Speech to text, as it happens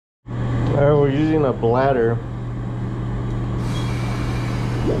Alright, we're using a bladder.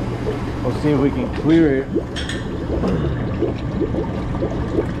 We'll see if we can clear it.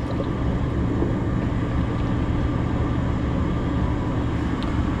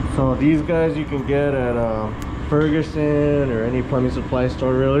 So these guys you can get at Ferguson or any plumbing supply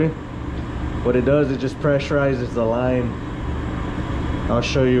store really. What it does, it just pressurizes the line. I'll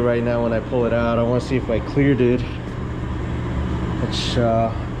show you right now when I pull it out. I want to see if I cleared it. Which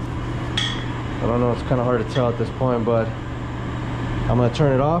I don't know, it's kind of hard to tell at this point, but I'm gonna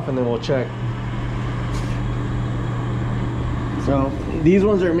turn it off and then we'll check. So these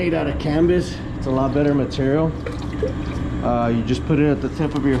ones are made out of canvas. It's a lot better material. You just put it at the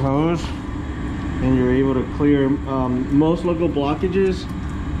tip of your hose and you're able to clear most local blockages.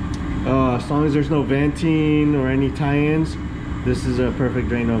 As long as there's no venting or any tie-ins, this is a perfect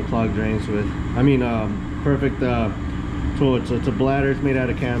drain to unclog drains with. I mean, perfect tool. So it's a bladder, it's made out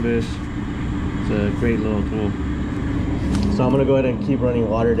of canvas. It's a great little tool. So I'm gonna go ahead and keep running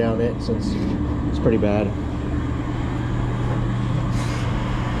water down it since it's pretty bad.